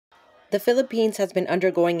The Philippines has been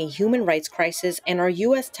undergoing a human rights crisis, and our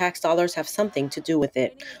U.S. tax dollars have something to do with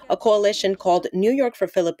it. A coalition called New York for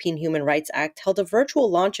Philippine Human Rights Act held a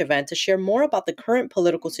virtual launch event to share more about the current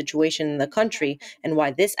political situation in the country and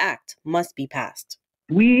why this act must be passed.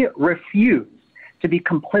 We refuse to be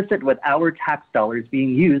complicit with our tax dollars being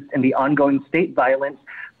used in the ongoing state violence,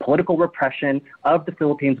 political repression of the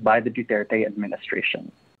Philippines by the Duterte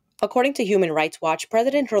administration. According to Human Rights Watch,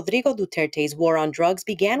 President Rodrigo Duterte's war on drugs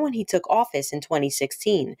began when he took office in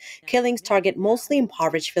 2016. Killings target mostly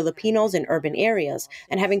impoverished Filipinos in urban areas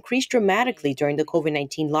and have increased dramatically during the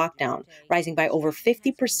COVID-19 lockdown, rising by over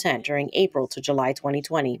 50% during April to July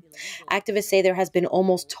 2020. Activists say there has been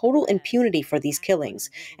almost total impunity for these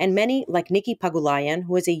killings, and many, like Nikki Pagaluyan,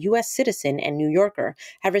 who is a U.S. citizen and New Yorker,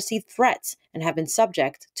 have received threats and have been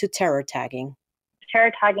subject to terror tagging.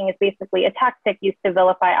 Terror tagging is basically a tactic used to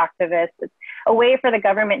vilify activists. It's a way for the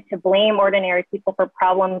government to blame ordinary people for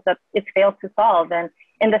problems that it's failed to solve. And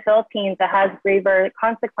in the Philippines, it has graver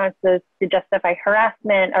consequences to justify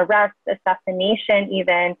harassment, arrest, assassination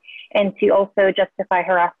even, and to also justify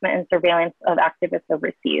harassment and surveillance of activists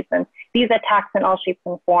overseas. And these attacks in all shapes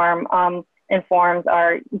and forms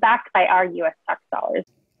are backed by our U.S. tax dollars.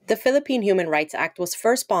 The Philippine Human Rights Act was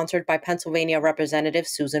first sponsored by Pennsylvania Representative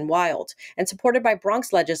Susan Wild and supported by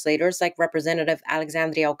Bronx legislators like Representative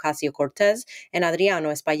Alexandria Ocasio-Cortez and Adriano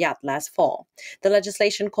Espaillat last fall. The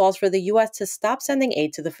legislation calls for the U.S. to stop sending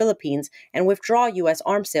aid to the Philippines and withdraw U.S.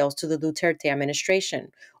 arms sales to the Duterte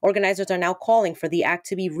administration. Organizers are now calling for the act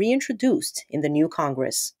to be reintroduced in the new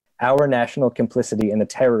Congress. Our national complicity in the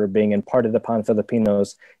terror being imparted upon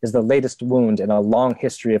Filipinos is the latest wound in a long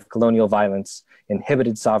history of colonial violence,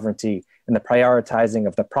 inhibited sovereignty, and the prioritizing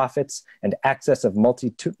of the profits and access of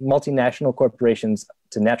multinational corporations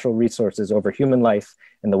to natural resources over human life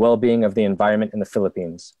and the well-being of the environment in the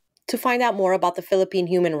Philippines. To find out more about the Philippine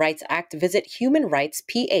Human Rights Act, visit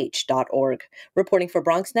humanrightsph.org. Reporting for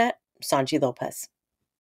BronxNet, Sonyi Lopez.